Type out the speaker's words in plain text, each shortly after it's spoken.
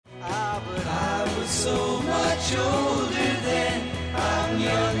so much older then, I'm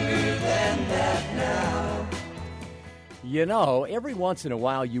younger than that now. You know, every once in a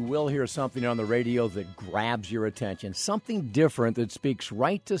while you will hear something on the radio that grabs your attention, something different that speaks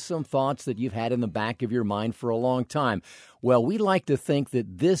right to some thoughts that you've had in the back of your mind for a long time. Well, we like to think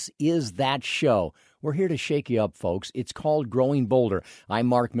that this is that show. We're here to shake you up, folks. It's called Growing Bolder. I'm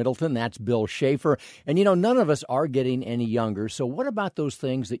Mark Middleton. That's Bill Schaefer. And, you know, none of us are getting any younger. So what about those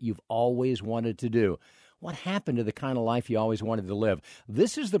things that you've always wanted to do? What happened to the kind of life you always wanted to live?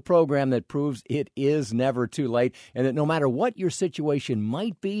 This is the program that proves it is never too late, and that no matter what your situation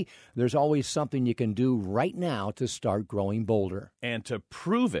might be, there's always something you can do right now to start growing bolder. And to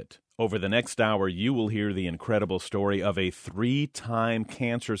prove it, over the next hour, you will hear the incredible story of a 3-time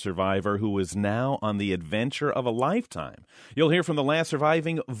cancer survivor who is now on the adventure of a lifetime. You'll hear from the last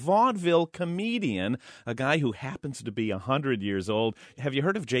surviving vaudeville comedian, a guy who happens to be 100 years old. Have you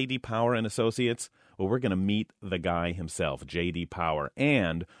heard of J.D. Power and Associates? Well, we're going to meet the guy himself, J.D. Power,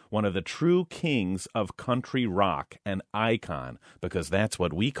 and one of the true kings of country rock, an icon, because that's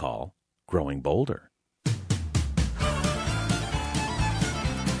what we call growing bolder.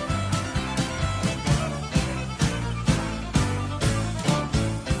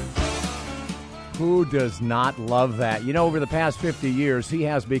 Who does not love that? You know, over the past 50 years, he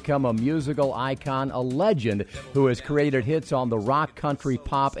has become a musical icon, a legend who has created hits on the rock, country,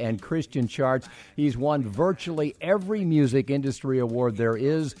 pop, and Christian charts. He's won virtually every music industry award there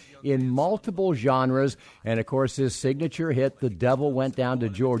is in multiple genres. And, of course, his signature hit, The Devil Went Down to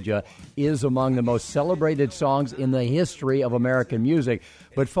Georgia, is among the most celebrated songs in the history of American music.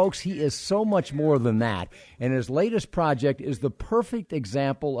 But, folks, he is so much more than that. And his latest project is the perfect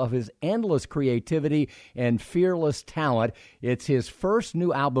example of his endless creativity and fearless talent. It's his first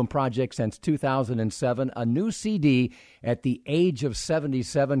new album project since 2007, a new CD at the age of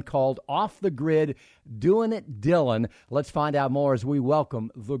 77 called Off the Grid, Doing It Dylan. Let's find out more as we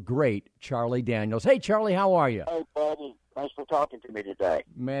welcome the great Charlie Daniels. Hey, Charlie, how are you? Hey, buddy. Thanks for talking to me today.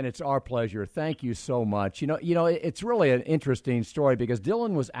 Man, it's our pleasure. Thank you so much. You know, it's really an interesting story because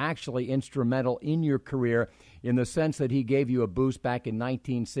Dylan was actually instrumental in your career in the sense that he gave you a boost back in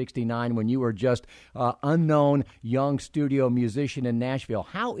 1969 when you were just unknown young studio musician in Nashville.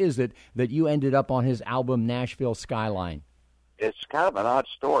 How is it that you ended up on his album Nashville Skyline? It's kind of an odd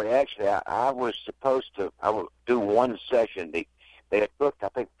story, actually. I was supposed to do one session. They had booked, I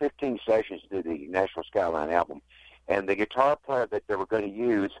think, 15 sessions to do the Nashville Skyline album. And the guitar player that they were going to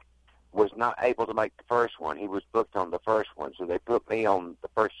use was not able to make the first one. He was booked on the first one, so they put me on the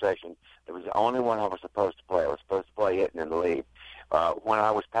first session. It was the only one I was supposed to play. I was supposed to play it and then leave. When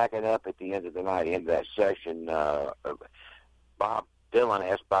I was packing up at the end of the night, end of that session, Bob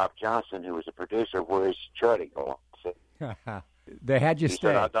Dylan asked Bob Johnson, who was the producer, where his Charlie going? They had you he stay.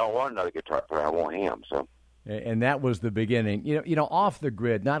 said, I don't want another guitar player. I want him. So. And that was the beginning. You know, Off the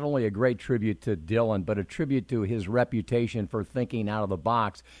Grid, not only a great tribute to Dylan, but a tribute to his reputation for thinking out of the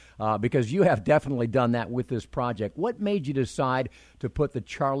box, because you have definitely done that with this project. What made you decide to put the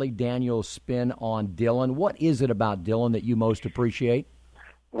Charlie Daniels spin on Dylan? What is it about Dylan that you most appreciate?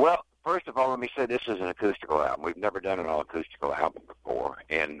 Well, first of all, let me say this is an acoustical album. We've never done an all-acoustical album before,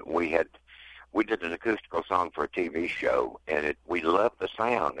 and we did an acoustical song for a TV show, and we loved the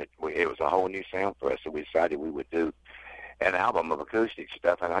sound. It was a whole new sound for us, so we decided we would do an album of acoustic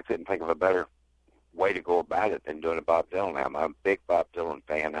stuff, and I couldn't think of a better way to go about it than doing a Bob Dylan album. I'm a big Bob Dylan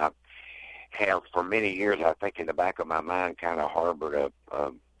fan. I have, for many years, I think in the back of my mind, kind of harbored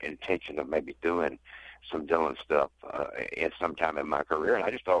a intention of maybe doing some Dylan stuff at some time in my career, and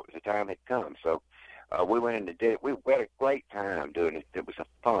I just thought the time had come, so we went in and did it. We had a great time doing it. It was a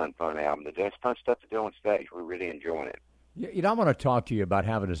fun album to do. It's fun stuff to do on stage. We're really enjoying it. You know, I want to talk to you about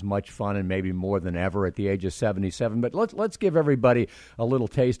having as much fun and maybe more than ever at the age of 77, but let's give everybody a little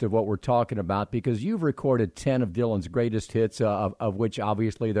taste of what we're talking about, because you've recorded 10 of Dylan's greatest hits, of which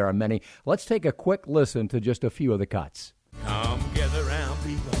obviously there are many. Let's take a quick listen to just a few of the cuts. Come gather round,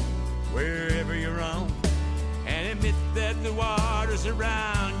 people, wherever you're on, and admit that the waters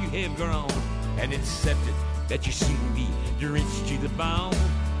around you have grown, and accept it that you soon be drenched to the bone.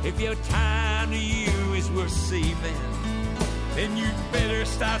 If your time to you is worth saving, then you'd better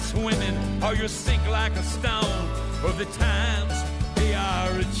start swimming or you'll sink like a stone. For the times, they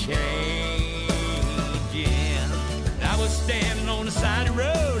are a-changing. I was standing on the side of the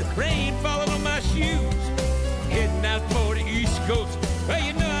road, rain falling on my shoes, heading out for the East Coast. Well,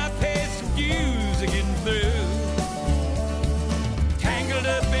 you know I paid some dues to getting through. Tangled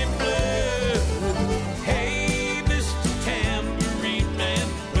up in blood. Hey, Mr. Tambourine Man,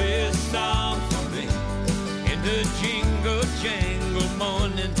 play a song for me. In the jingle jangle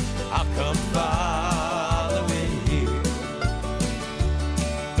morning, I'll come by.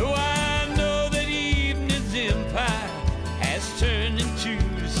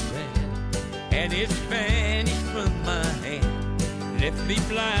 left me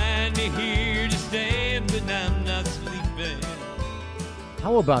blind to hear to stand, but I'm not sleeping.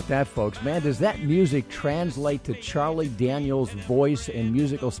 How about that, folks? Man, does that music translate to Charlie Daniels' voice and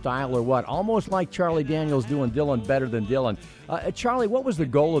musical style or what? Almost like Charlie Daniels doing Dylan better than Dylan. Charlie, what was the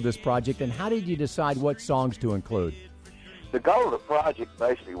goal of this project, and how did you decide what songs to include? The goal of the project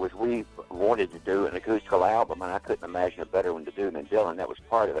basically was we wanted to do an acoustical album, and I couldn't imagine a better one to do than Dylan. That was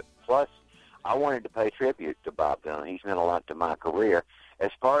part of it. Plus, I wanted to pay tribute to Bob Dylan. He's meant a lot to my career. As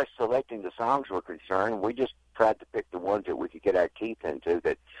far as selecting the songs were concerned, we just tried to pick the ones that we could get our teeth into,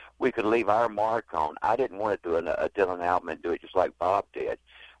 that we could leave our mark on. I didn't want to do a Dylan album and do it just like Bob did.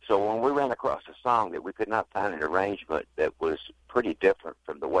 So when we ran across a song that we could not find an arrangement that was pretty different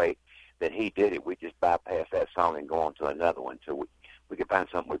from the way that he did it, we just bypassed that song and go on to another one so we could find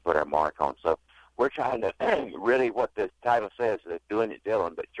something we put our mark on. So we're trying to really, what the title says, doing it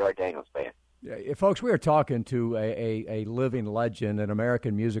Dylan, but Charlie Daniels Band. Yeah, folks, we are talking to a living legend, an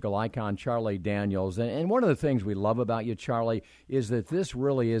American musical icon, Charlie Daniels. And one of the things we love about you, Charlie, is that this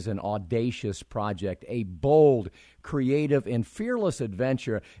really is an audacious project, a bold, creative, and fearless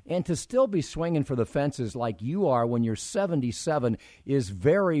adventure. And to still be swinging for the fences like you are when you're 77 is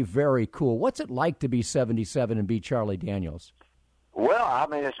very, very cool. What's it like to be 77 and be Charlie Daniels? Well, I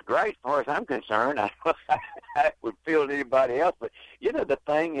mean, it's great as far as I'm concerned. I would feel to anybody else. But, you know, the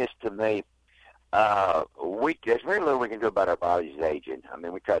thing is, to me, there's very little we can do about our bodies aging. I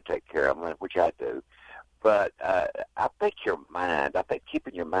mean, we try to take care of them, which I do. But I think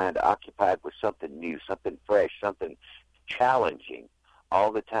keeping your mind occupied with something new, something fresh, something challenging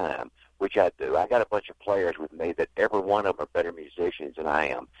all the time, which I do. I got a bunch of players with me that every one of them are better musicians than I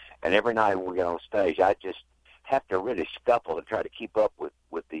am. And every night when we get on stage, I just have to really scuffle and try to keep up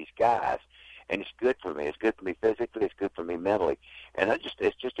with these guys. And it's good for me. It's good for me physically. It's good for me mentally. And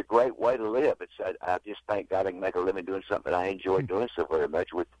it's just a great way to live. I just thank God I can make a living doing something that I enjoy doing so very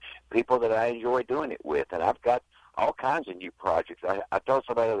much with people that I enjoy doing it with. And I've got all kinds of new projects. I told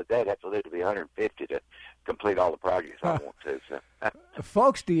somebody the other day I'd have to live to be 150 to complete all the projects I want to. So.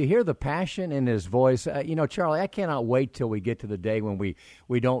 Folks, do you hear the passion in his voice? Charlie, I cannot wait till we get to the day when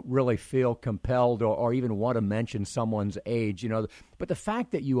we don't really feel compelled or even want to mention someone's age. But the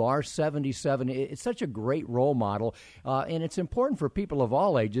fact that you are 77, it's such a great role model, and it's important for people of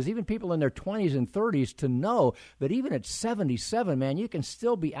all ages, even people in their 20s and 30s, to know that even at 77, man, you can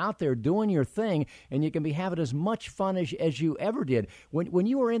still be out there doing your thing, and you can be having as much fun as you ever did. When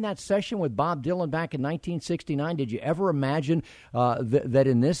you were in that session with Bob Dylan back in 1969, did you ever imagine that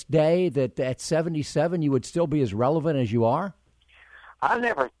in this day, that at 77, you would still be as relevant as you are? I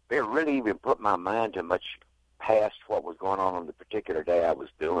never really even put my mind to much past what was going on the particular day I was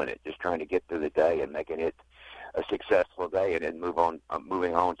doing it, just trying to get through the day and making it a successful day and then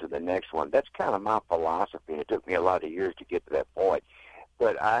moving on to the next one. That's kind of my philosophy. It took me a lot of years to get to that point.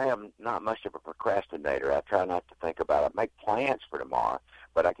 But I am not much of a procrastinator. I try not to think about it. I make plans for tomorrow,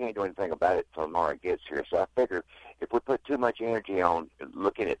 but I can't do anything about it until tomorrow gets here. So I figure if we put too much energy on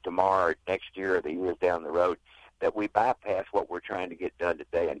looking at tomorrow or next year or the years down the road, that we bypass what we're trying to get done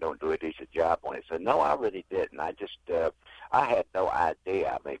today and don't do a decent job on it. So, no, I really didn't. I just, I had no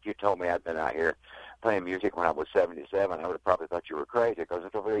idea. I mean, if you told me I'd been out here playing music when I was 77, I would have probably thought you were crazy because I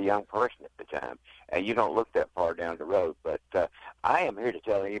was a very young person at the time, and you don't look that far down the road. But I am here to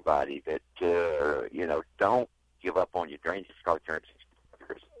tell anybody that, don't give up on your dreams. It's called turn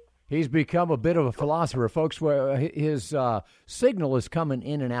 60. He's become a bit of a philosopher, folks, where his signal is coming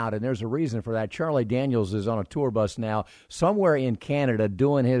in and out, and there's a reason for that. Charlie Daniels is on a tour bus now somewhere in Canada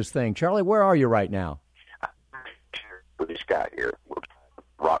doing his thing. Charlie, where are you right now? With this guy here. We're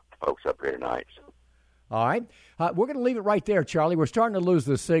rock folks up here tonight. So. All right. We're going to leave it right there, Charlie. We're starting to lose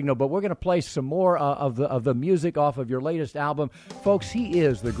the signal, but we're going to play some more of the music off of your latest album. Folks, he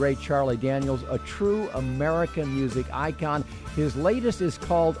is the great Charlie Daniels, a true American music icon. His latest is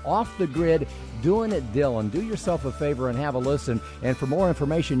called Off the Grid, Doing It Dylan. Do yourself a favor and have a listen. And for more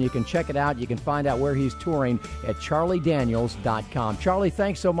information, you can check it out. You can find out where he's touring at charliedaniels.com. Charlie,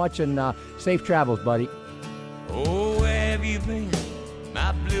 thanks so much, and safe travels, buddy. Oh, where have you been,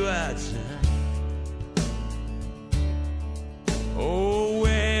 my blue-eyed son? Oh,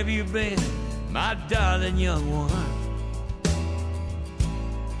 where have you been, my darling young one?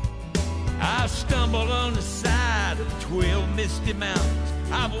 I've stumbled on the side of 12 misty mountains.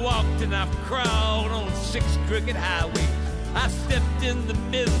 I've walked and I've crawled on 6 crooked highways. I've stepped in the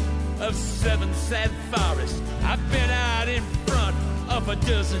middle of 7 sad forests. I've been out in front of a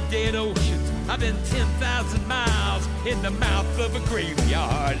dozen dead oceans. I've been 10,000 miles in the mouth of a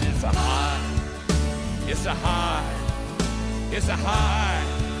graveyard. It's a hard, it's a hard, it's a hard,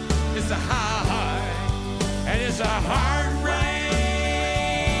 and it's a hard rain.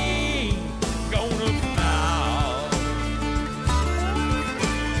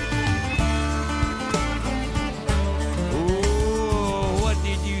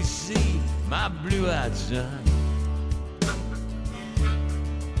 right, son.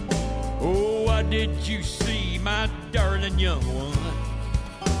 Oh, what did you see, my darling young one?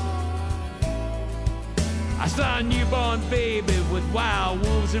 I saw a newborn baby with wild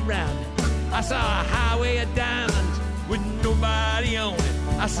wolves around it. I saw a highway of diamonds with nobody on it.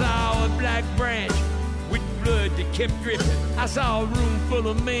 I saw a black branch with blood that kept dripping. I saw a room full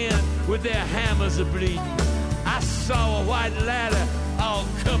of men with their hammers a-bleeding. I saw a white ladder all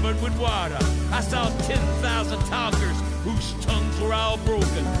covered with water. I saw 10,000 talkers whose tongues were all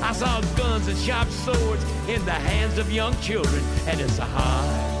broken. I saw guns and sharp swords in the hands of young children. And it's a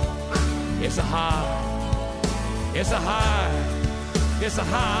hard, it's a hard, it's a hard, it's a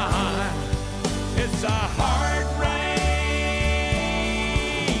hard, it's a hard rain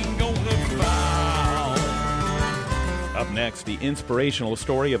gonna fall. Up next, the inspirational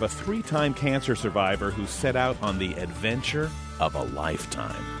story of a 3-time cancer survivor who set out on the adventure of a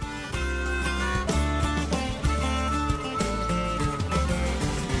lifetime.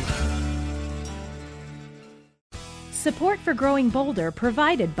 Support for Growing Bolder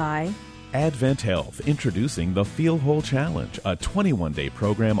provided by Advent Health, introducing the Feel Whole Challenge, a 21-day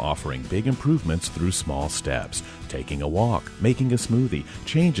program offering big improvements through small steps. Taking a walk, making a smoothie,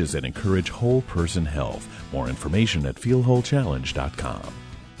 changes that encourage whole person health. More information at feelwholechallenge.com.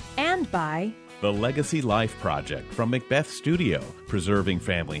 And by The Legacy Life Project from Macbeth Studio, preserving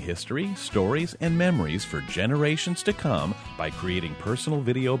family history, stories, and memories for generations to come by creating personal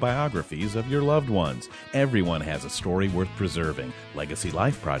video biographies of your loved ones. Everyone has a story worth preserving.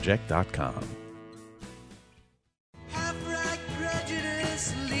 LegacyLifeProject.com. Half-right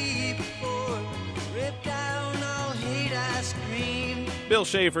prejudice, leave before, rip down all hate, I scream. Bill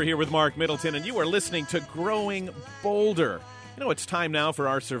Schaefer here with Mark Middleton, and you are listening to Growing Bolder. You know, it's time now for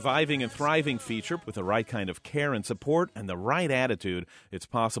our Surviving and Thriving feature. With the right kind of care and support and the right attitude, it's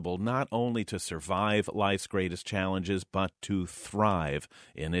possible not only to survive life's greatest challenges, but to thrive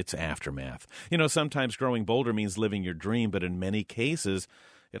in its aftermath. You know, sometimes growing bolder means living your dream, but in many cases,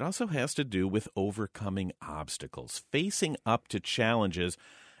 it also has to do with overcoming obstacles, facing up to challenges,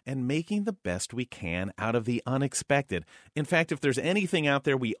 and making the best we can out of the unexpected. In fact, if there's anything out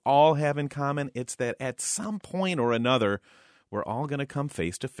there we all have in common, it's that at some point or another, we're all going to come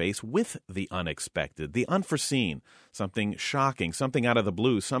face to face with the unexpected, the unforeseen, something shocking, something out of the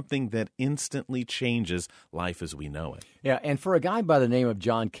blue, something that instantly changes life as we know it. Yeah, and for a guy by the name of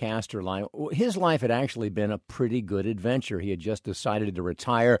John Casterline, his life had actually been a pretty good adventure. He had just decided to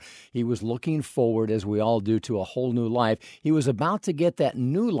retire. He was looking forward, as we all do, to a whole new life. He was about to get that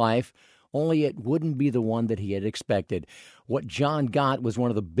new life, only it wouldn't be the one that he had expected. What John got was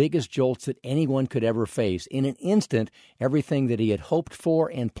one of the biggest jolts that anyone could ever face. In an instant, everything that he had hoped for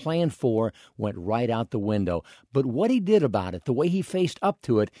and planned for went right out the window. But what he did about it, the way he faced up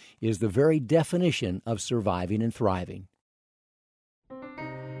to it, is the very definition of surviving and thriving.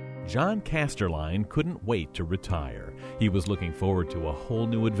 John Casterline couldn't wait to retire. He was looking forward to a whole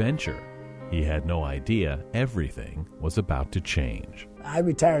new adventure. He had no idea everything was about to change. I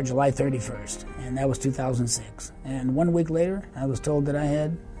retired July 31st, and that was 2006. And 1 week later, I was told that I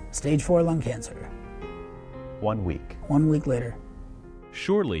had stage 4 lung cancer. 1 week. 1 week later.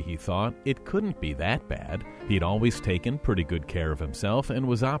 Surely, he thought, it couldn't be that bad. He'd always taken pretty good care of himself and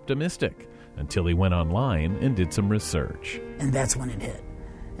was optimistic, until he went online and did some research. And that's when it hit.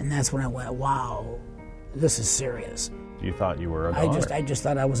 And that's when I went, wow, this is serious. You thought you were a goner? I just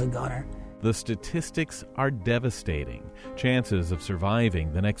thought I was a goner. The statistics are devastating. Chances of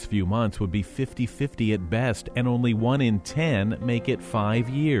surviving the next few months would be 50-50 at best, and only 1 in 10 make it 5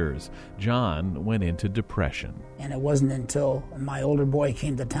 years. John went into depression. And it wasn't until my older boy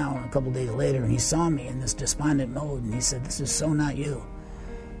came to town a couple days later, and he saw me in this despondent mode, and he said, "This is so not you."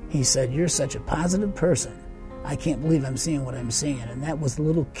 He said, "You're such a positive person. I can't believe I'm seeing what I'm seeing." And that was the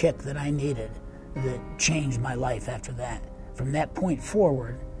little kick that I needed that changed my life after that. From that point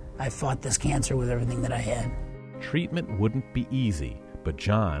forward, I fought this cancer with everything that I had. Treatment wouldn't be easy, but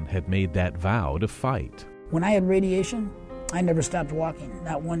John had made that vow to fight. When I had radiation, I never stopped walking,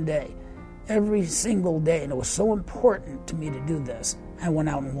 not one day. Every single day, and it was so important to me to do this, I went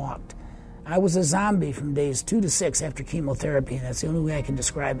out and walked. I was a zombie from days 2 to 6 after chemotherapy, and that's the only way I can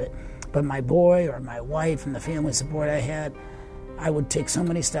describe it. But my boy or my wife and the family support I had, I would take so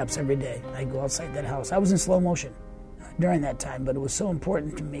many steps every day. I'd go outside that house. I was in slow motion during that time, but it was so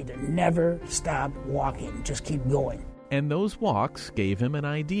important to me to never stop walking, just keep going. And those walks gave him an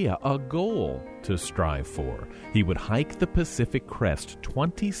idea, a goal to strive for. He would hike the Pacific Crest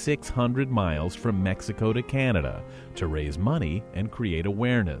 2,600 miles from Mexico to Canada to raise money and create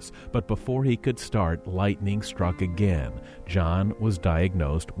awareness. But before he could start, lightning struck again. John was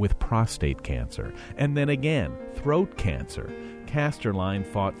diagnosed with prostate cancer, and then again, throat cancer. Casterline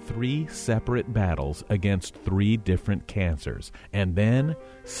fought 3 separate battles against 3 different cancers, and then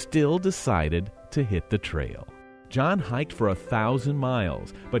still decided to hit the trail. John hiked for 1,000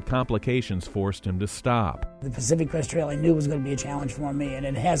 miles, but complications forced him to stop. The Pacific Crest Trail I knew was going to be a challenge for me, and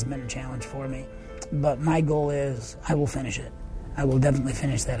it has been a challenge for me. But my goal is I will finish it. I will definitely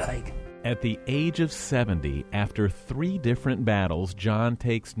finish that hike. At the age of 70, after 3 different battles, John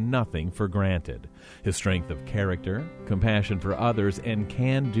takes nothing for granted. His strength of character, compassion for others, and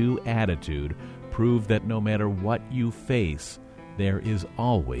can-do attitude prove that no matter what you face, there is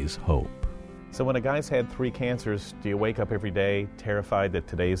always hope. So when a guy's had 3 cancers, do you wake up every day terrified that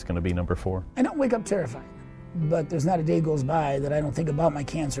today's going to be number 4? I don't wake up terrified, but there's not a day goes by that I don't think about my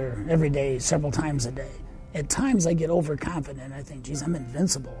cancer every day, several times a day. At times I get overconfident. I think, geez, I'm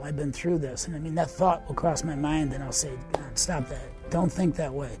invincible. I've been through this. And I mean, that thought will cross my mind, and I'll say, God, stop that. Don't think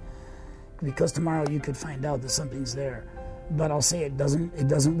that way. Because tomorrow you could find out that something's there. But I'll say it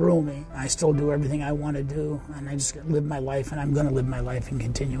doesn't rule me. I still do everything I want to do, and I just live my life, and I'm going to live my life and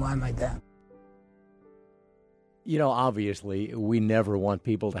continue on like that. You know, obviously, we never want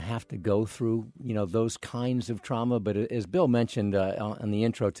people to have to go through, those kinds of trauma. But as Bill mentioned in the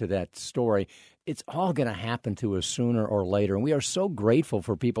intro to that story, it's all going to happen to us sooner or later. And we are so grateful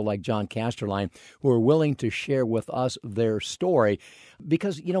for people like John Casterline who are willing to share with us their story.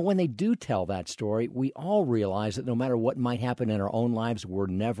 Because, when they do tell that story, we all realize that no matter what might happen in our own lives, we're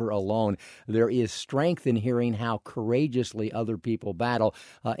never alone. There is strength in hearing how courageously other people battle.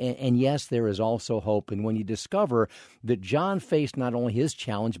 And yes, there is also hope. And when you discover that John faced not only his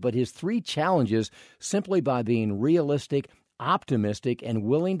challenge, but his 3 challenges simply by being realistic, optimistic, and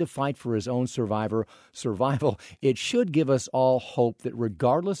willing to fight for his own survival, it should give us all hope that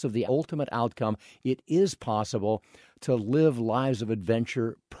regardless of the ultimate outcome, it is possible to live lives of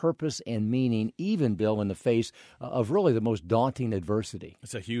adventure, purpose, and meaning, even, Bill, in the face of really the most daunting adversity.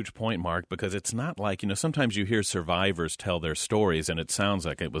 It's a huge point, Mark, because it's not like, sometimes you hear survivors tell their stories, and it sounds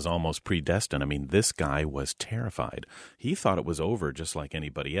like it was almost predestined. I mean, this guy was terrified. He thought it was over just like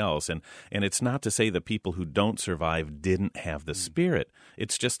anybody else. And it's not to say that people who don't survive didn't have the spirit.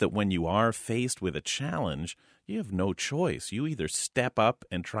 It's just that when you are faced with a challenge, you have no choice. You either step up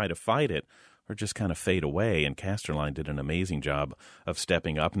and try to fight it, or just kind of fade away. And Casterline did an amazing job of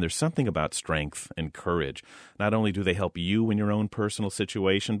stepping up. And there's something about strength and courage. Not only do they help you in your own personal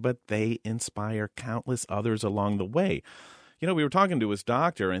situation, but they inspire countless others along the way. We were talking to his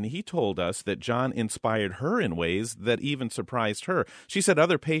doctor, and he told us that John inspired her in ways that even surprised her. She said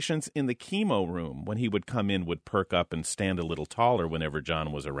other patients in the chemo room, when he would come in, would perk up and stand a little taller whenever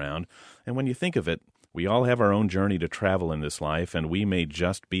John was around. And when you think of it, we all have our own journey to travel in this life, and we may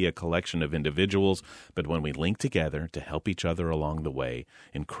just be a collection of individuals, but when we link together to help each other along the way,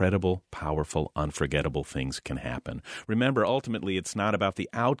 incredible, powerful, unforgettable things can happen. Remember, ultimately, it's not about the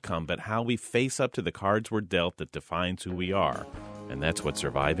outcome, but how we face up to the cards we're dealt that defines who we are. And that's what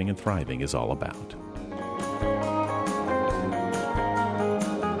surviving and thriving is all about.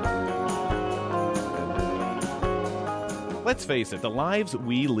 Let's face it, the lives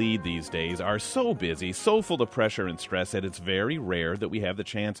we lead these days are so busy, so full of pressure and stress that it's very rare that we have the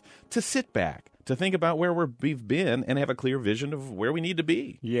chance to sit back, to think about where we've been and have a clear vision of where we need to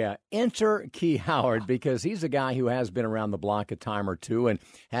be. Yeah, enter Key Howard, because he's a guy who has been around the block a time or two and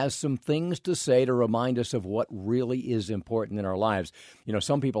has some things to say to remind us of what really is important in our lives.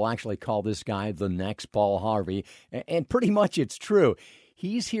 Some people actually call this guy the next Paul Harvey, and pretty much it's true.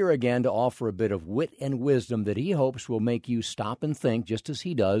 He's here again to offer a bit of wit and wisdom that he hopes will make you stop and think, just as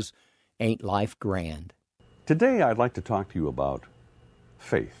he does, ain't life grand? Today I'd like to talk to you about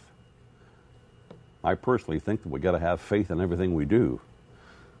faith. I personally think that we've got to have faith in everything we do.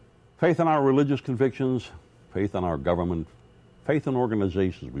 Faith in our religious convictions, faith in our government, faith in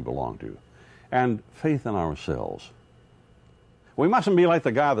organizations we belong to, and faith in ourselves. We mustn't be like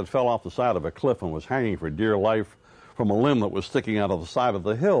the guy that fell off the side of a cliff and was hanging for dear life from a limb that was sticking out of the side of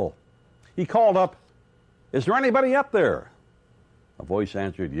the hill. He called up, "Is there anybody up there?" A voice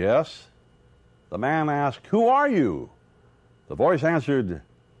answered, "Yes." The man asked, "Who are you?" The voice answered,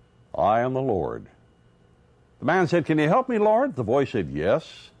 "I am the Lord." The man said, "Can you help me, Lord?" The voice said,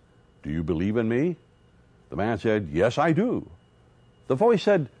 "Yes." "Do you believe in me?" The man said, "Yes, I do." The voice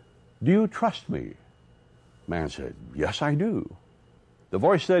said, "Do you trust me?" The man said, "Yes, I do." The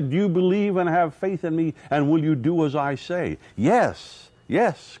voice said, "Do you believe and have faith in me, and will you do as I say?" "Yes,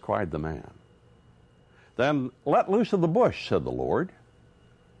 yes," cried the man. "Then let loose of the bush," said the Lord.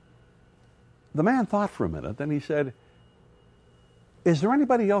 The man thought for a minute, then he said, "Is there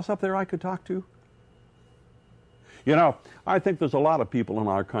anybody else up there I could talk to?" You know, I think there's a lot of people in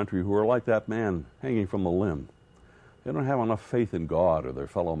our country who are like that man hanging from the limb. They don't have enough faith in God or their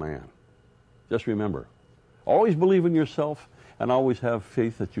fellow man. Just remember, always believe in yourself and always have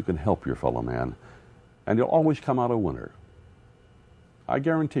faith that you can help your fellow man, and you'll always come out a winner. I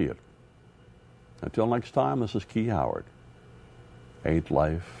guarantee it. Until next time, this is Key Howard. Ain't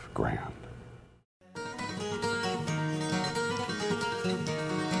life grand?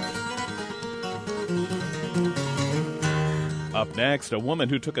 Up next, a woman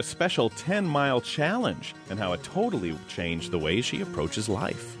who took a special 10-mile challenge and how it totally changed the way she approaches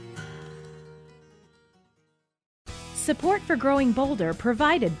life. Support for Growing Bolder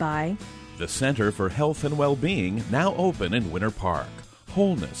provided by The Center for Health and Well-Being, now open in Winter Park.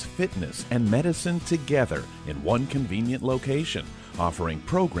 Wholeness, fitness, and medicine together in one convenient location, offering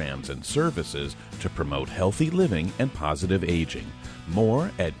programs and services to promote healthy living and positive aging.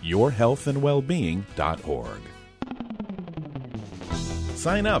 More at yourhealthandwellbeing.org.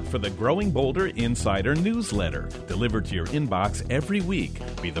 Sign up for the Growing Bolder Insider newsletter, delivered to your inbox every week.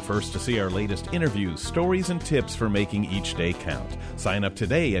 Be the first to see our latest interviews, stories, and tips for making each day count. Sign up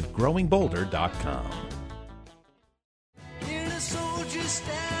today at growingbolder.com. Hear the soldier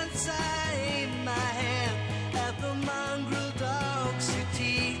stands, I aim my hand at the mongrel dogs who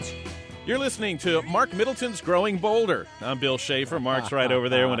teach. You're listening to Mark Middleton's Growing Bolder. I'm Bill Schaefer. Mark's right over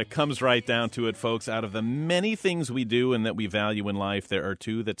there. When it comes right down to it, folks, out of the many things we do and that we value in life, there are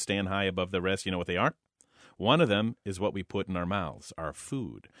two that stand high above the rest. You know what they are? One of them is what we put in our mouths, our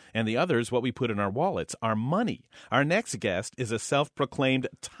food. And the other is what we put in our wallets, our money. Our next guest is a self-proclaimed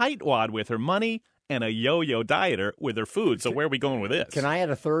tightwad with her money and a yo-yo dieter with her food. So where are we going with this? Can I add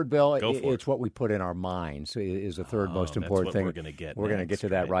a third, Bill? Go for it's what we put in our minds is the third most important thing. We're going to get. We're going to get to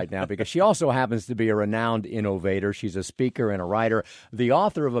that right now because she also happens to be a renowned innovator. She's a speaker and a writer, the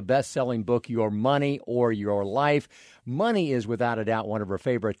author of a best-selling book, Your Money or Your Life. Money is without a doubt one of her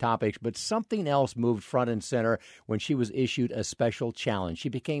favorite topics, but something else moved front and center when she was issued a special challenge. She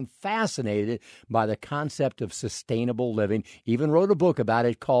became fascinated by the concept of sustainable living, even wrote a book about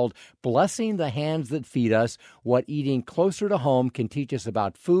it called Blessing the Hands That Feed Us, What Eating Closer to Home Can Teach Us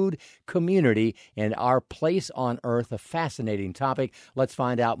About Food, Community, and Our Place on Earth, a fascinating topic. Let's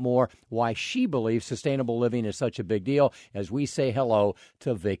find out more why she believes sustainable living is such a big deal as we say hello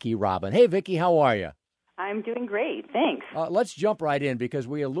to Vicki Robin. Hey, Vicki, how are you? I'm doing great, thanks. Let's jump right in because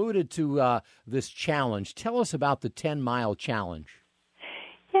we alluded to this challenge. Tell us about the 10-mile challenge.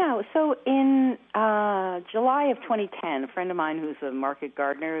 Yeah, so in July of 2010, a friend of mine who's a market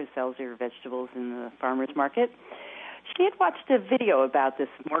gardener who sells her vegetables in the farmer's market, she had watched a video about this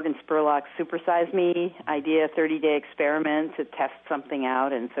Morgan Spurlock Supersize Me idea, 30-day experiment to test something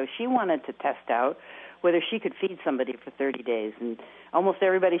out, and so she wanted to test out whether she could feed somebody for 30 days. And almost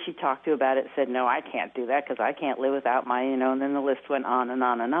everybody she talked to about it said, no, I can't do that because I can't live without my, and then the list went on and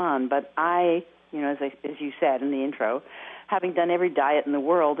on and on. But I, as you said in the intro, having done every diet in the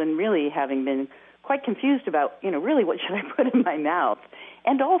world and really having been quite confused about, really what should I put in my mouth,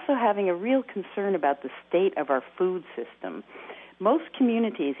 and also having a real concern about the state of our food system. Most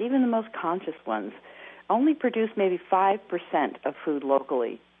communities, even the most conscious ones, only produce maybe 5% of food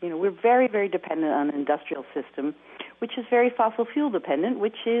locally. We're very, very dependent on an industrial system, which is very fossil fuel dependent,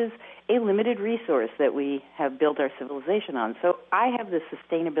 which is a limited resource that we have built our civilization on. So I have this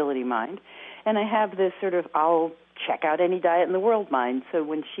sustainability mind, and I have this sort of I'll check out any diet in the world mind. So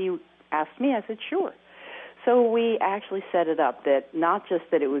when she asked me, I said, sure. So we actually set it up that not just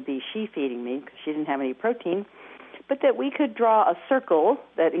that it would be she feeding me because she didn't have any protein, but that we could draw a circle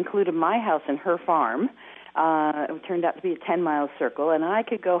that included my house and her farm. It turned out to be a 10-mile circle, and I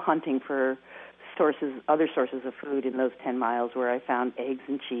could go hunting for other sources of food in those 10 miles where I found eggs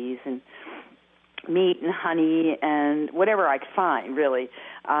and cheese and meat and honey and whatever I could find, really.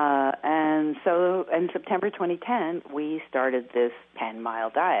 And so in September 2010, we started this 10-mile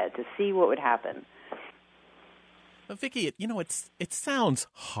diet to see what would happen. Vicki, it sounds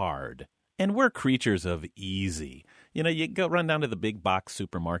hard, and we're creatures of easy. You go run down to the big box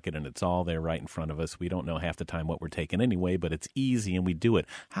supermarket, and it's all there right in front of us. We don't know half the time what we're taking anyway, but it's easy, and we do it.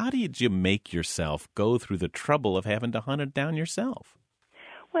 How did you make yourself go through the trouble of having to hunt it down yourself?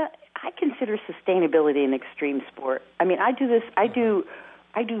 Well, I consider sustainability an extreme sport. I mean, I do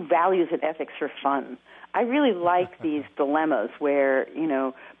values and ethics for fun. I really like these dilemmas where,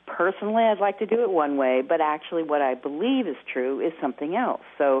 personally, I'd like to do it one way, but actually what I believe is true is something else.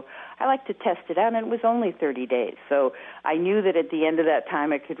 So I like to test it out, and it was only 30 days. So I knew that at the end of that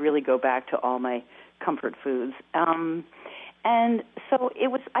time I could really go back to all my comfort foods. And so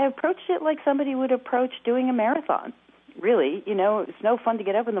I approached it like somebody would approach doing a marathon. Really, it's no fun to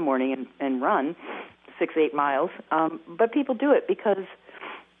get up in the morning and run 6-8 miles, but people do it because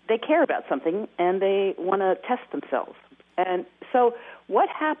they care about something and they want to test themselves. And so what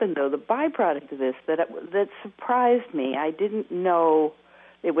happened, though, the byproduct of this that surprised me, I didn't know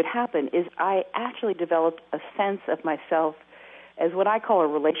it would happen, is I actually developed a sense of myself as what I call a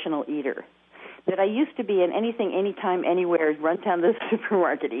relational eater. That I used to be an anything, anytime, anywhere, run down the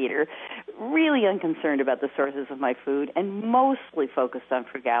supermarket eater, really unconcerned about the sources of my food and mostly focused on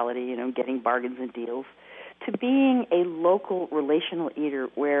frugality, getting bargains and deals, to being a local relational eater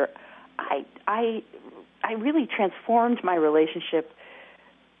where I really transformed my relationship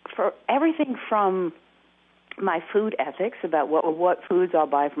for everything from my food ethics about what foods I'll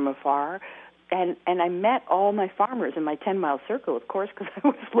buy from afar. And I met all my farmers in my 10-mile circle, of course, because I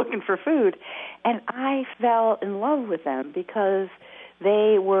was looking for food. And I fell in love with them because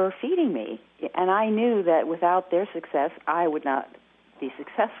they were feeding me. And I knew that without their success, I would not be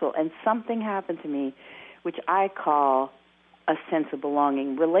successful. And something happened to me, which I call a sense of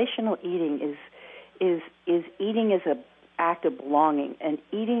belonging. Relational eating is eating as an act of belonging, and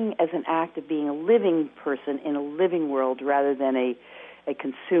eating as an act of being a living person in a living world rather than a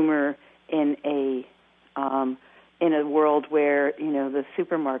consumer in a world where the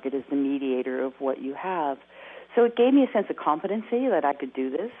supermarket is the mediator of what you have. So it gave me a sense of competency that I could do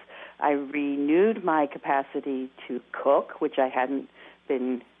this. I renewed my capacity to cook, which I hadn't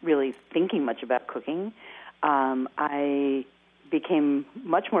been really thinking much about cooking. I became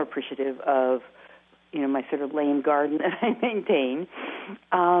much more appreciative of my sort of lame garden that I maintain.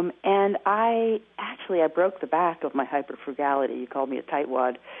 And I broke the back of my hyperfrugality. You called me a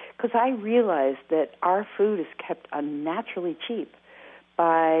tightwad, because I realized that our food is kept unnaturally cheap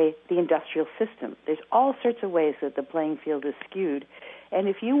by the industrial system. There's all sorts of ways that the playing field is skewed. And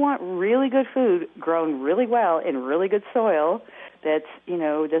if you want really good food grown really well in really good soil that's,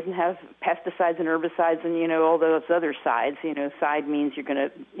 doesn't have pesticides and herbicides and, all those other sides, side means you're going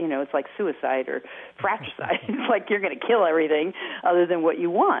to, it's like suicide or fratricide. It's like you're going to kill everything other than what you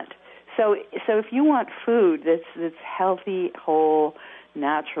want. So if you want food that's healthy, whole,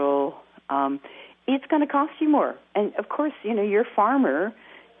 natural, it's going to cost you more. And, of course, your farmer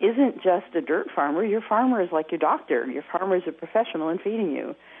isn't just a dirt farmer. Your farmer is like your doctor. Your farmer is a professional in feeding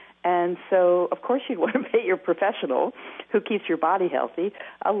you. And so, of course, you'd want to pay your professional, who keeps your body healthy,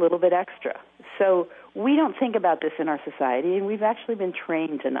 a little bit extra. So we don't think about this in our society, and we've actually been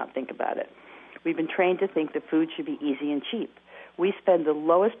trained to not think about it. We've been trained to think that food should be easy and cheap. We spend the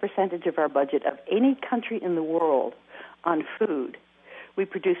lowest percentage of our budget of any country in the world on food. We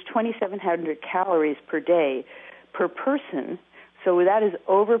produce 2,700 calories per day per person, so that is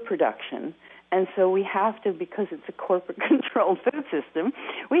overproduction. And so we have to, because it's a corporate-controlled food system,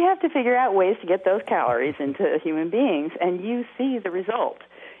 we have to figure out ways to get those calories into human beings. And you see the result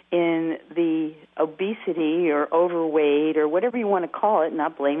in the obesity or overweight or whatever you want to call it,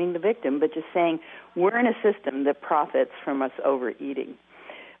 not blaming the victim, but just saying we're in a system that profits from us overeating.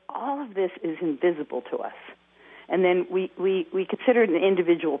 All of this is invisible to us. And then we consider it an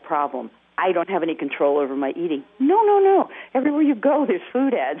individual problem. I don't have any control over my eating. No. Everywhere you go, there's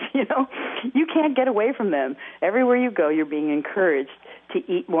food ads, You can't get away from them. Everywhere you go, you're being encouraged to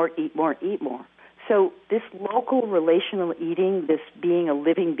eat more, eat more, eat more. So this local relational eating, this being a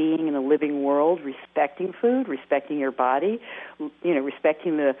living being in a living world, respecting food, respecting your body,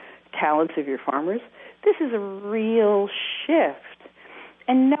 respecting the talents of your farmers, this is a real shift.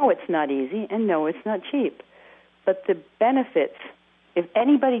 And no, it's not easy, and no, it's not cheap. But the benefits, if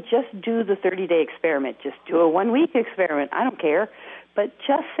anybody just do the 30-day experiment, just do a 1-week experiment, I don't care, but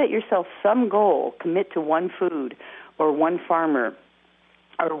just set yourself some goal, commit to one food or one farmer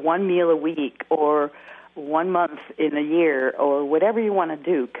or one meal a week or 1 month in a year or whatever you want to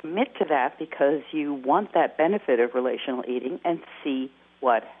do. Commit to that because you want that benefit of relational eating and see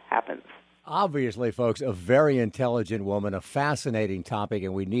what happens. Obviously, folks, a very intelligent woman, a fascinating topic,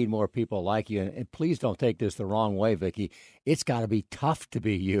 and we need more people like you. And please don't take this the wrong way, Vicki. It's got to be tough to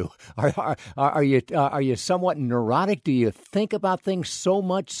be you. Are you somewhat neurotic? Do you think about things so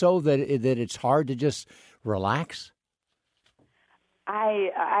much so that it's hard to just relax?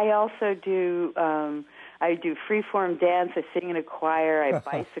 I also do. I do free-form dance. I sing in a choir. I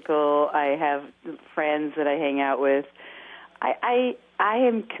bicycle. I have friends that I hang out with. I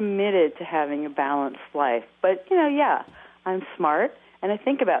am committed to having a balanced life. But, I'm smart, and I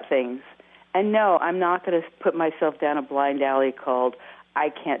think about things. And no, I'm not going to put myself down a blind alley called I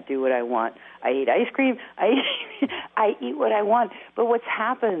can't do what I want. I eat ice cream. I eat what I want. But what's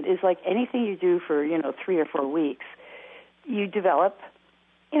happened is like anything you do for, 3 or 4 weeks, you develop,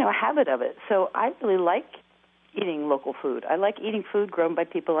 a habit of it. So I really like eating local food. I like eating food grown by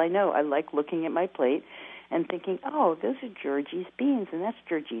people I know. I like looking at my plate and thinking, oh, those are Georgie's beans, and that's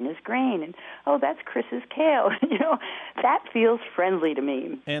Georgina's grain, and oh, that's Chris's kale. That feels friendly to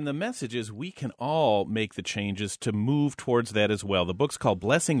me. And the message is we can all make the changes to move towards that as well. The book's called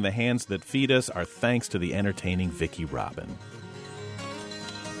Blessing the Hands That Feed Us. Our thanks to the entertaining Vicki Robin.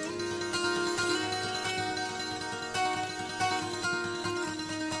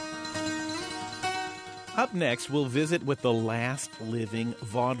 Up next, we'll visit with the last living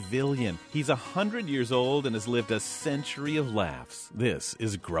vaudevillian. He's 100 years old and has lived a century of laughs. This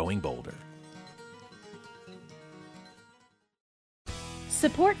is Growing Bolder.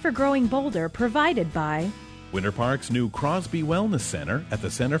 Support for Growing Bolder provided by Winter Park's new Crosby Wellness Center at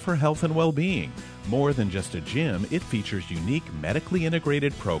the Center for Health and Well-Being. More than just a gym, it features unique medically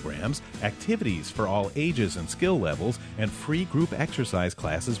integrated programs, activities for all ages and skill levels, and free group exercise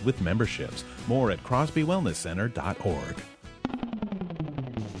classes with memberships. More at crosbywellnesscenter.org.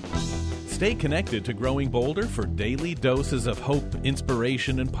 Stay connected to Growing Bolder for daily doses of hope,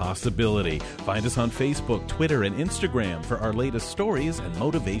 inspiration, and possibility. Find us on Facebook, Twitter, and Instagram for our latest stories and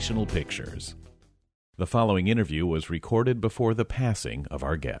motivational pictures. The following interview was recorded before the passing of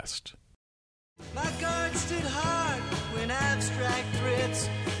our guest. My guard stood hard when abstract threats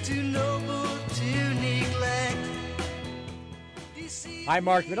too noble to neglect. I'm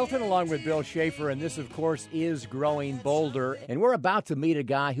Mark Middleton along with Bill Schaefer, and this, of course, is Growing Bolder. And we're about to meet a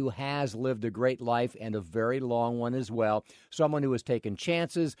guy who has lived a great life and a very long one as well. Someone who has taken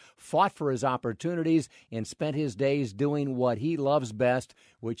chances, fought for his opportunities, and spent his days doing what he loves best,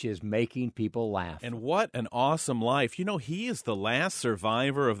 which is making people laugh. And what an awesome life. He is the last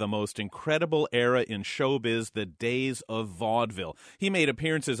survivor of the most incredible era in showbiz, the days of vaudeville. He made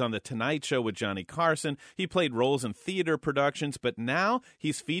appearances on The Tonight Show with Johnny Carson. He played roles in theater productions, but now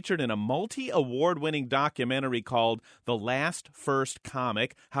he's featured in a multi-award-winning documentary called The Last First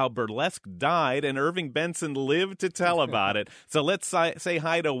Comic, How Burlesque Died and Irving Benson Lived to Tell About It. So let's say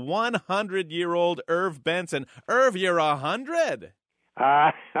hi to 100-year-old Irv Benson. Irv, you're 100.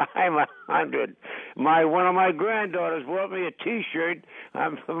 I'm 100. One of my granddaughters brought me a T-shirt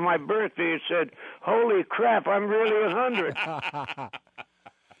for my birthday. It said, "Holy crap, I'm really 100."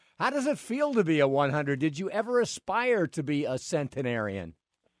 How does it feel to be a 100? Did you ever aspire to be a centenarian?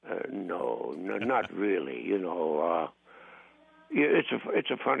 No, not really.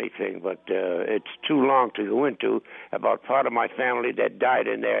 It's a funny thing, but it's too long to go into. About part of my family that died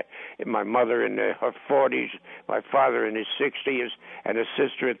in there. My mother in her 40s, my father in his 60s, and a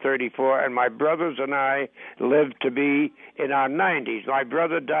sister at 34, and my brothers and I lived to be in our 90s. My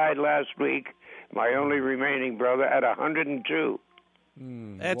brother died last week, my only remaining brother, at 102.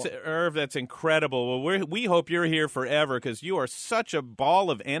 Irv, that's incredible. Well, we hope you're here forever because you are such a ball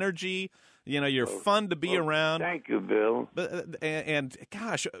of energy. You're fun to be around. Thank you, Bill. And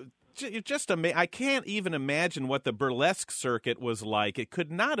gosh, just I can't even imagine what the burlesque circuit was like. It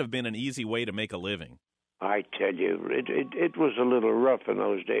could not have been an easy way to make a living. I tell you, it was a little rough in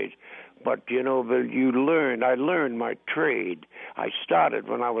those days. But, Bill, I learned my trade. I started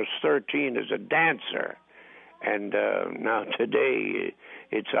when I was 13 as a dancer. And now today,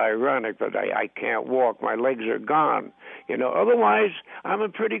 it's ironic, but I can't walk. My legs are gone. Otherwise, I'm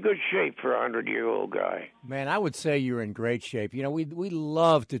in pretty good shape for a 100-year-old guy. Man, I would say you're in great shape. We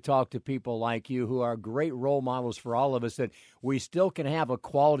love to talk to people like you who are great role models for all of us, that we still can have a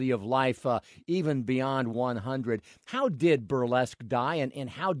quality of life even beyond 100. How did burlesque die, and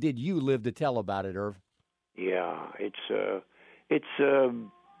how did you live to tell about it, Irv? Yeah,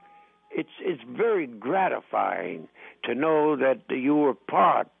 It's very gratifying to know that you were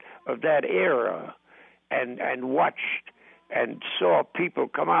part of that era and watched and saw people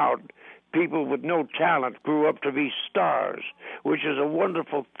come out. People with no talent grew up to be stars, which is a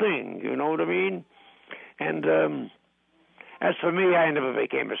wonderful thing, you know what I mean? And as for me, I never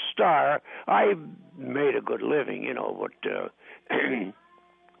became a star. I made a good living, but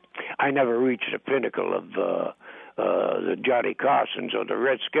I never reached the pinnacle of the Johnny Carsons or the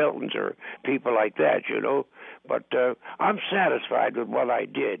Red Skeltons or people like that, But I'm satisfied with what I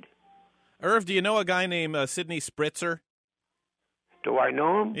did. Irv, do you know a guy named Sidney Spritzer? Do I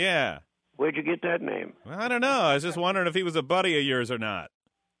know him? Yeah. Where'd you get that name? I don't know. I was just wondering if he was a buddy of yours or not.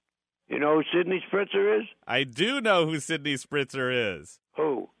 You know who Sidney Spritzer is? I do know who Sidney Spritzer is.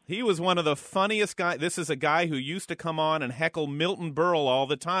 Who? He was one of the funniest guys. This is a guy who used to come on and heckle Milton Berle all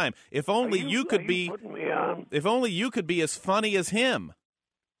the time. If only you could be. Putting me on? If only you could be as funny as him.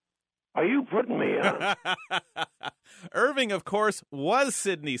 Are you putting me on? Irving, of course, was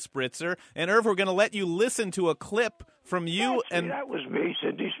Sidney Spritzer, and Irv, we're going to let you listen to a clip from you. That was me,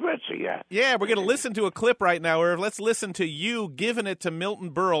 Sidney Spritzer. Yeah. Yeah, we're going to listen to a clip right now, Irv. Let's listen to you giving it to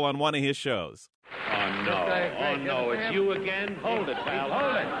Milton Berle on one of his shows. Oh, no, it's you again? Hold it, pal,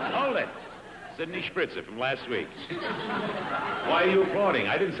 hold it. Sidney Spritzer from last week. Why are you applauding?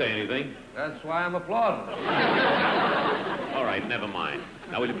 I didn't say anything. That's why I'm applauding. All right, never mind.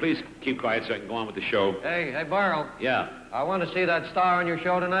 Now, will you please keep quiet so I can go on with the show? Hey, Burl. Yeah? I want to see that star on your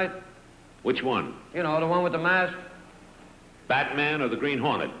show tonight. Which one? You know, the one with the mask. Batman or the Green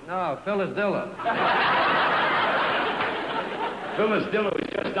Hornet? No, Phyllis Diller. Phyllis Diller was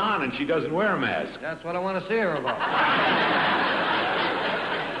just on and she doesn't wear a mask. That's what I want to see her about.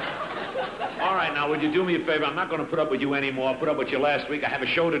 All right, now, would you do me a favor? I'm not going to put up with you anymore. Put up with you last week. I have a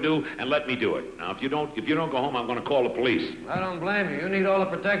show to do, and let me do it. Now, if you don't go home, I'm going to call the police. I don't blame you. You need all the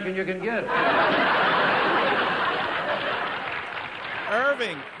protection you can get.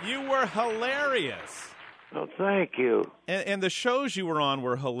 Irving, you were hilarious. Oh, thank you. And the shows you were on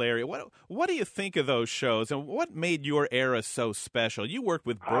were hilarious. What do you think of those shows, and what made your era so special? You worked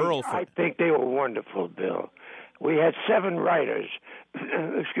with Berle. I think they were wonderful, Bill. We had 7 writers.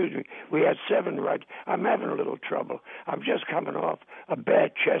 Excuse me. We had 7 writers. I'm having a little trouble. I'm just coming off a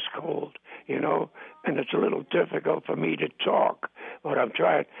bad chest cold, and it's a little difficult for me to talk. But I'm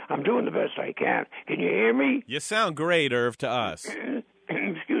trying. I'm doing the best I can. Can you hear me? You sound great, Irv, to us.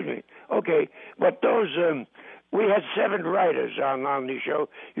 Excuse me. Okay, but those we had 7 writers on the show.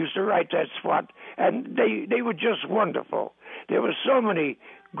 Used to write that spot, and they were just wonderful. There were so many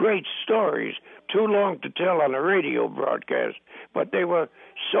great stories, too long to tell on a radio broadcast, but they were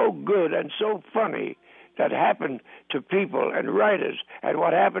so good and so funny that happened to people and writers. And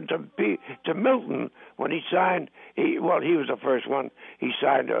what happened to Milton when he signed? He was the first one. He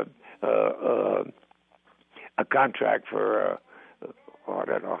signed a contract for I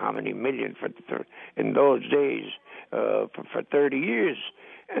don't know how many million for in those days for 30 years.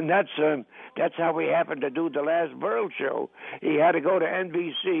 And that's how we happened to do the last Berle show. He had to go to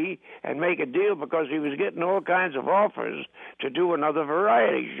NBC and make a deal because he was getting all kinds of offers to do another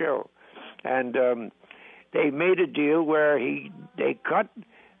variety show. And they made a deal where they cut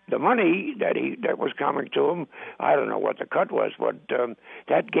the money that was coming to him. I don't know what the cut was, but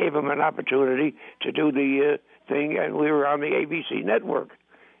that gave him an opportunity to do the thing, and we were on the ABC network.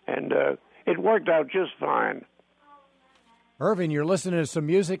 And it worked out just fine. Irving, you're listening to some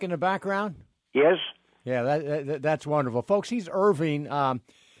music in the background? Yes. Yeah, that's wonderful. Folks, he's Irving,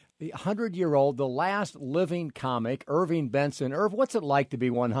 the 100-year-old, the last living comic, Irving Benson. Irv, what's it like to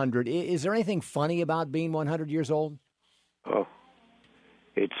be 100? Is there anything funny about being 100 years old? Oh,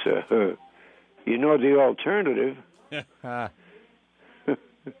 it's, the alternative.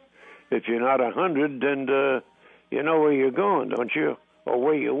 If you're not 100, then you know where you're going, don't you? Or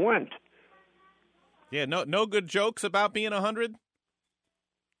where you went. Yeah, no good jokes about being 100?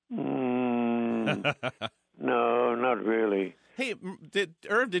 No, not really. Hey,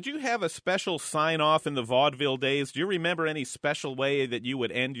 Irv, did you have a special sign-off in the vaudeville days? Do you remember any special way that you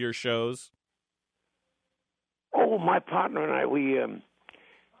would end your shows? Oh, my partner and I, we,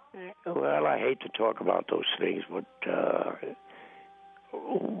 I hate to talk about those things, but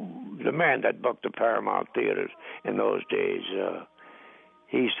the man that booked the Paramount Theaters in those days,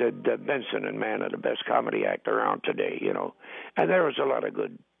 he said that Benson and Mann are the best comedy act around today, And there was a lot of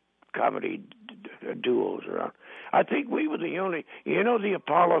good comedy duos around. I think we were the only, the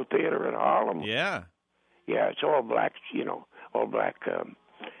Apollo Theater in Harlem? Yeah. Yeah, it's all black, all black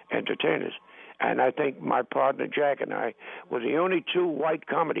entertainers. And I think my partner Jack and I were the only two-man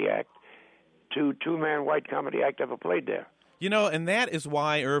white comedy act ever played there. And that is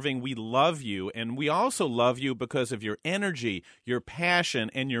why, Irving, we love you, and we also love you because of your energy, your passion,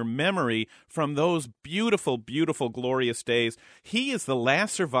 and your memory from those beautiful, beautiful, glorious days. He is the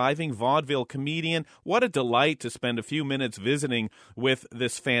last surviving vaudeville comedian. What a delight to spend a few minutes visiting with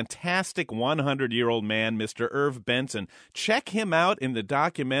this fantastic 100-year-old man, Mr. Irv Benson. Check him out in the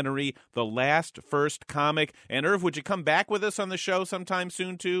documentary, The Last First Comic. And, Irv, would you come back with us on the show sometime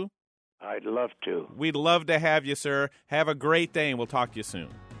soon, too? I'd love to. We'd love to have you, sir. Have a great day, and we'll talk to you soon.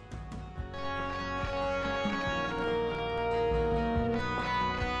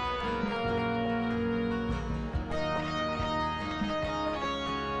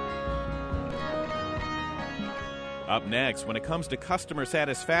 Up next, when it comes to customer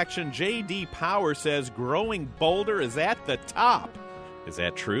satisfaction, J.D. Power says growing bolder is at the top. Is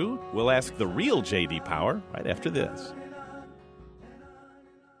that true? We'll ask the real J.D. Power right after this.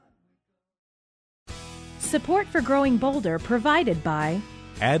 Support for Growing Bolder provided by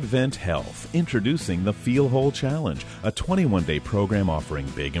Advent Health, introducing the Feel Whole Challenge, a 21-day program offering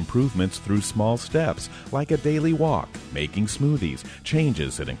big improvements through small steps, like a daily walk, making smoothies,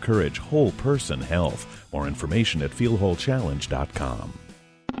 changes that encourage whole person health. More information at feelwholechallenge.com.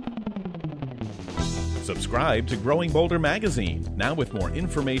 Subscribe to Growing Bolder magazine, now with more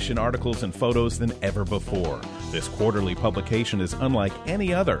information, articles, and photos than ever before. This quarterly publication is unlike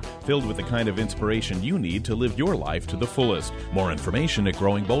any other, filled with the kind of inspiration you need to live your life to the fullest. More information at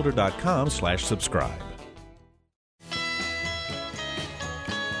growingbolder.com/subscribe.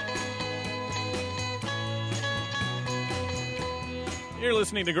 You're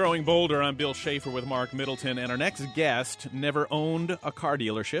listening to Growing Bolder. I'm Bill Schaefer with Mark Middleton, and our next guest never owned a car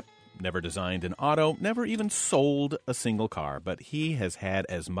dealership, never designed an auto, never even sold a single car, but he has had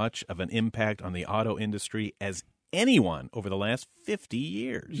as much of an impact on the auto industry as anyone over the last 50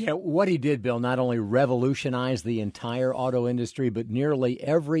 years. Yeah, what he did, Bill, not only revolutionized the entire auto industry, but nearly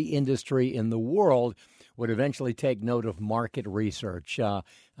every industry in the world would eventually take note of market research.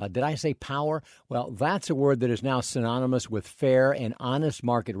 Did I say power? Well, that's a word that is now synonymous with fair and honest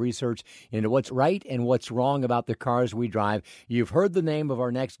market research into what's right and what's wrong about the cars we drive. You've heard the name of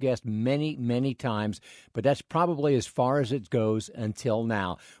our next guest many, many times, but that's probably as far as it goes until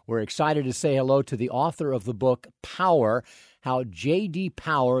now. We're excited to say hello to the author of the book, Power, How J.D.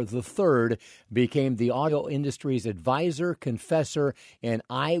 Power III became the auto industry's advisor, confessor, and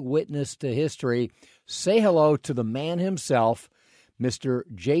eyewitness to history. Say hello to the man himself, Mr.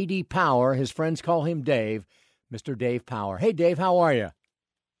 J.D. Power. His friends call him Dave, Mr. Dave Power. Hey, Dave, how are you?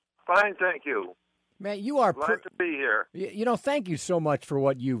 Fine, thank you. Man, you are glad to be here. You know, thank you so much for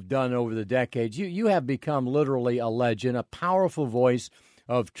what you've done over the decades. You have become literally a legend, a powerful voice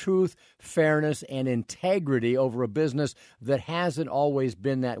of truth, fairness, and integrity over a business that hasn't always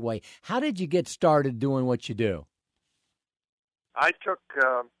been that way. How did you get started doing what you do? I took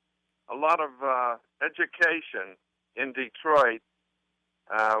a lot of education in Detroit.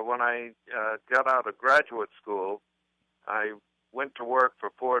 When I got out of graduate school, I went to work for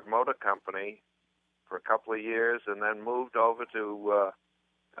Ford Motor Company for a couple of years and then moved over to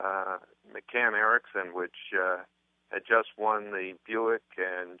McCann Erickson, which had just won the Buick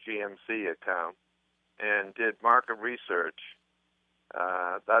and GMC account, and did market research.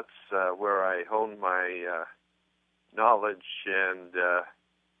 That's where I honed my knowledge and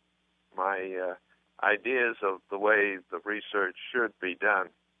my ideas of the way the research should be done.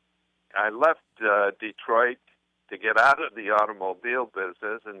 I left Detroit to get out of the automobile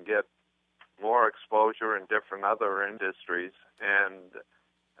business and get more exposure in different other industries, and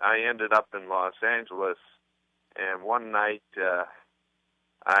I ended up in Los Angeles. And one night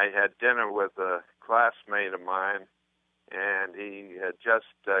I had dinner with a classmate of mine, and he had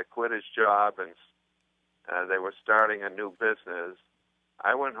just quit his job, and they were starting a new business.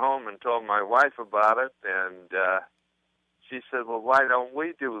 I went home and told my wife about it, and she said, well, why don't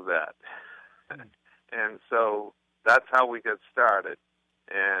we do that? And so that's how we got started.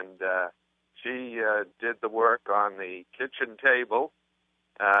 And she did the work on the kitchen table,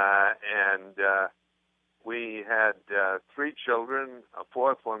 and we had 3 children, a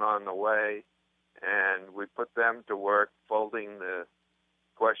 4th one on the way, and we put them to work folding the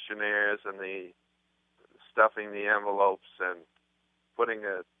questionnaires and stuffing the envelopes and putting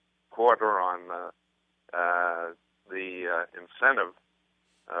a quarter on the incentive,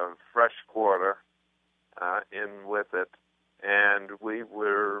 fresh quarter, in with it. And we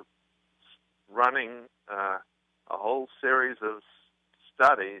were running a whole series of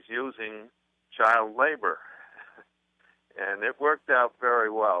studies using child labor. And it worked out very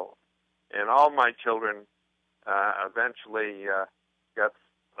well. And all my children eventually got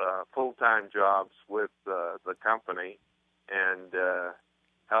full-time jobs with the company and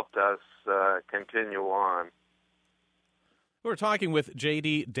helped us continue on. We're talking with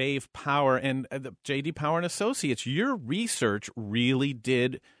J.D. Dave Power and J.D. Power and Associates. Your research really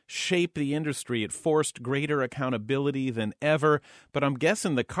did shape the industry. It forced greater accountability than ever, but I'm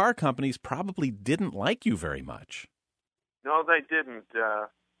guessing the car companies probably didn't like you very much. No, they didn't.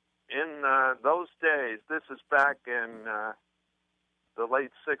 In those days, this is back in the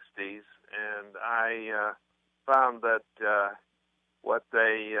late 60s, and I found that the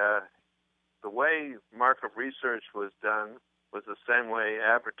way market research was done was the same way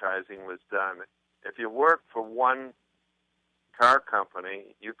advertising was done. If you worked for one car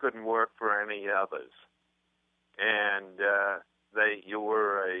company, you couldn't work for any others, and you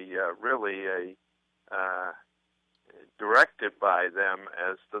were really a directed by them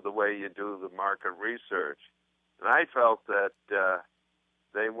as to the way you do the market research. And I felt that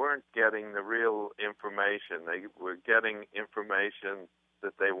they weren't getting the real information. They were getting information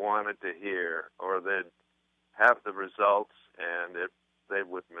that they wanted to hear, or they'd have the results and they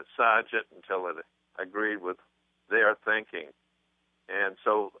would massage it until it agreed with their thinking. And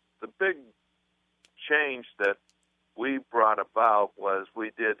so the big change that we brought about was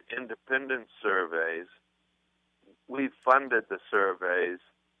we did independent surveys. We funded the surveys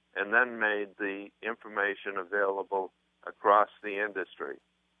and then made the information available across the industry.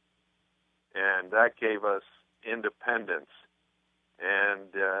 And that gave us independence.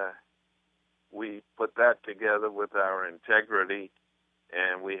 And we put that together with our integrity,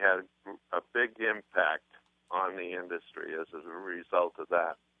 and we had a big impact on the industry as a result of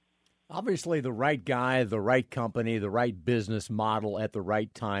that. Obviously, the right guy, the right company, the right business model at the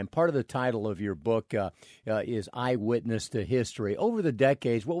right time. Part of the title of your book is Eyewitness to History. Over the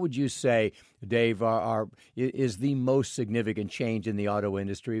decades, what would you say, Dave, is the most significant change in the auto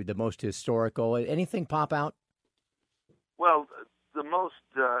industry, the most historical? Anything pop out? Well, the most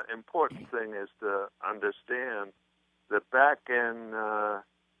important thing is to understand that back in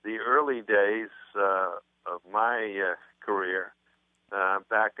the early days of my career,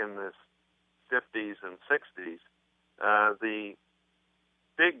 back in the 50s and 60s, the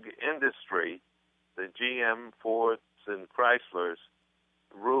big industry, the GM, Fords, and Chryslers,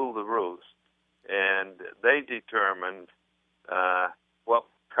 ruled the roost. And they determined what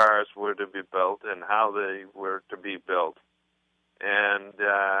cars were to be built and how they were to be built. And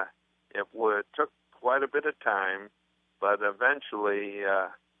it took quite a bit of time, but eventually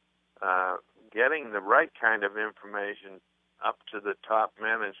getting the right kind of information up to the top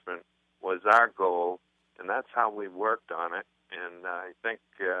management was our goal, and that's how we worked on it. And I think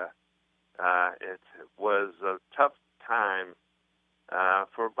it was a tough time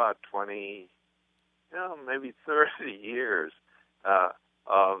for about 20, maybe 30 years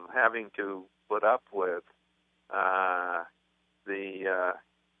of having to put up with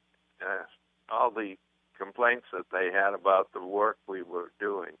all the complaints that they had about the work we were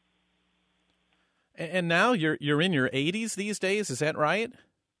doing. And now you're in your 80s these days, is that right?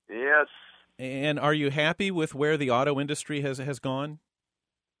 Yes. And are you happy with where the auto industry has gone?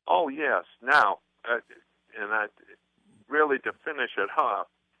 Oh, yes. Now, really to finish it off,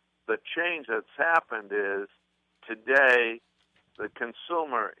 the change that's happened is today the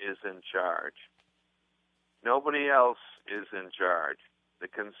consumer is in charge. Nobody else is in charge. The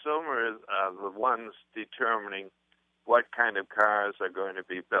consumers are the ones determining what kind of cars are going to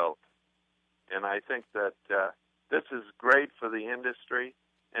be built. And I think that this is great for the industry,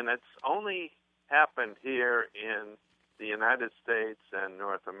 and it's only happened here in the United States and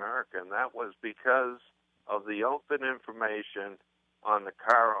North America, and that was because of the open information on the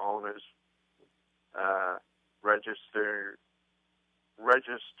car owners' registered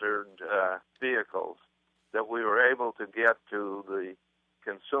vehicles, that we were able to get to the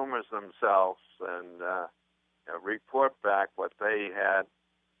consumers themselves and report back what they had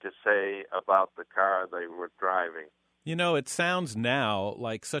to say about the car they were driving. You know, it sounds now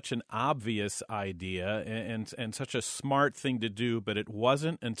like such an obvious idea and such a smart thing to do, but it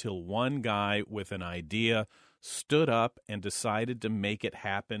wasn't until one guy with an idea stood up and decided to make it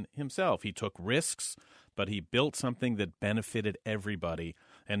happen himself. He took risks, but he built something that benefited everybody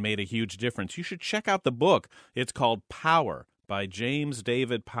and made a huge difference. You should check out the book. It's called Power by James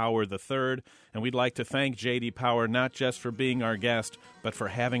David Power III, and we'd like to thank J.D. Power not just for being our guest, but for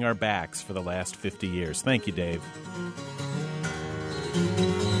having our backs for the last 50 years. Thank you, Dave.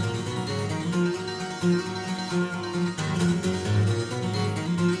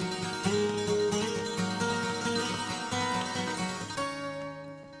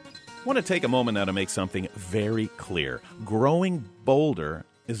 I want to take a moment now to make something very clear. Growing bolder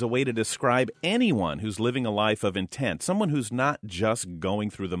is a way to describe anyone who's living a life of intent, someone who's not just going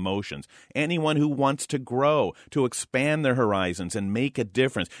through the motions, anyone who wants to grow, to expand their horizons and make a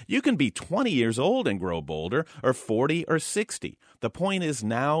difference. You can be 20 years old and grow bolder, or 40 or 60. The point is,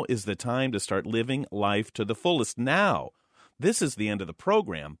 now is the time to start living life to the fullest. Now. This is the end of the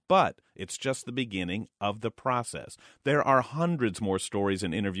program, but it's just the beginning of the process. There are hundreds more stories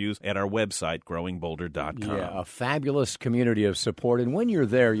and interviews at our website, growingbolder.com. Yeah, a fabulous community of support. And when you're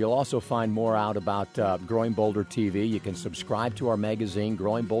there, you'll also find more out about Growing Bolder TV. You can subscribe to our magazine,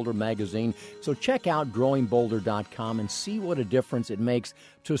 Growing Bolder Magazine. So check out growingbolder.com and see what a difference it makes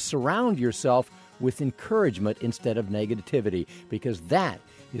to surround yourself with encouragement instead of negativity, because that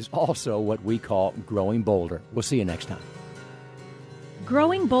is also what we call Growing Bolder. We'll see you next time.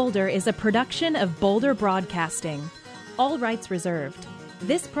 Growing Bolder is a production of Bolder Broadcasting. all rights reserved.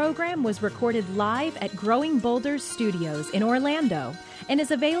 This program was recorded live at Growing Boulders Studios in Orlando and is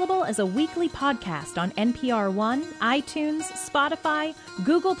available as a weekly podcast on NPR One, iTunes, Spotify,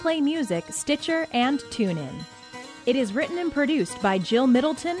 Google Play Music, Stitcher, and TuneIn. It is written and produced by Jill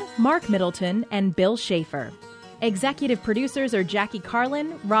Middleton, Mark Middleton, and Bill Schaefer. Executive producers are Jackie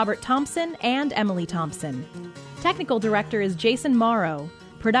Carlin, Robert Thompson, and Emily Thompson. Technical director is Jason Morrow.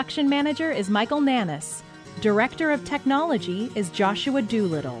 Production manager is Michael Nannis. Director of Technology is Joshua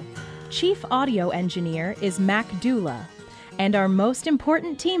Doolittle. Chief Audio Engineer is Mac Dula. And our most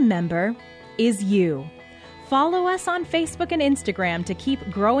important team member is you. Follow us on Facebook and Instagram to keep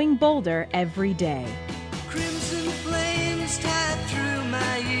growing bolder every day. Crimson flames tied through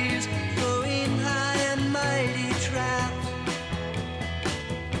my ears, flowing high and mighty traps.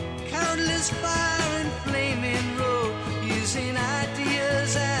 Countless fire and flaming road, using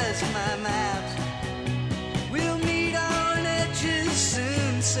ideas as my maps. We'll meet on edges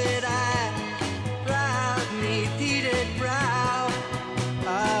soon, said I, proud neath heated brow.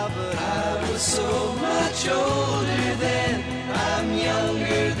 Ah, but I was so much older then, I'm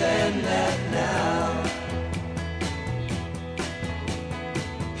younger than that now.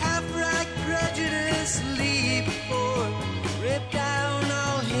 Half-right prejudice, leap forth, rip down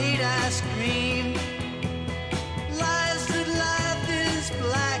all hate I scream. Lies that life is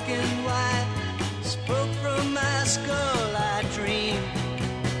black and white, spoke from my skull I dream.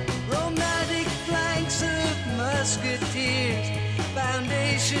 Romantic flanks of musketeers,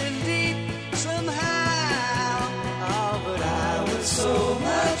 foundation deep somehow. Oh, but I was so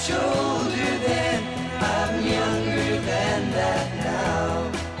much older then, I'm younger than that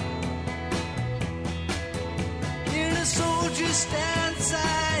now. In a soldier's stance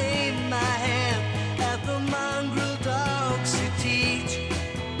I aim my hand at the mongrel dogs who teach,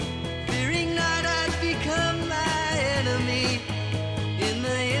 fearing not I'd become my enemy in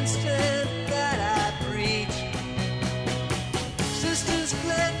the instant that I preach. Sisters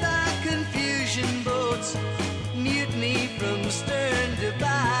fled by confusion boats, mutiny from stern to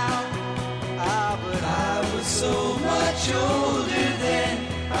bow. Ah, but I was so much older then,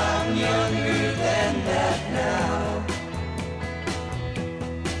 I'm younger than that now.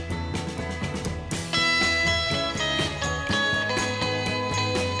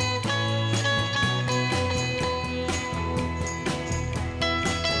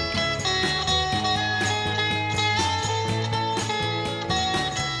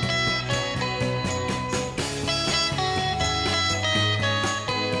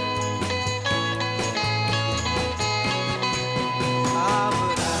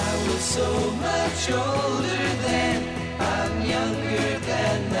 So much older.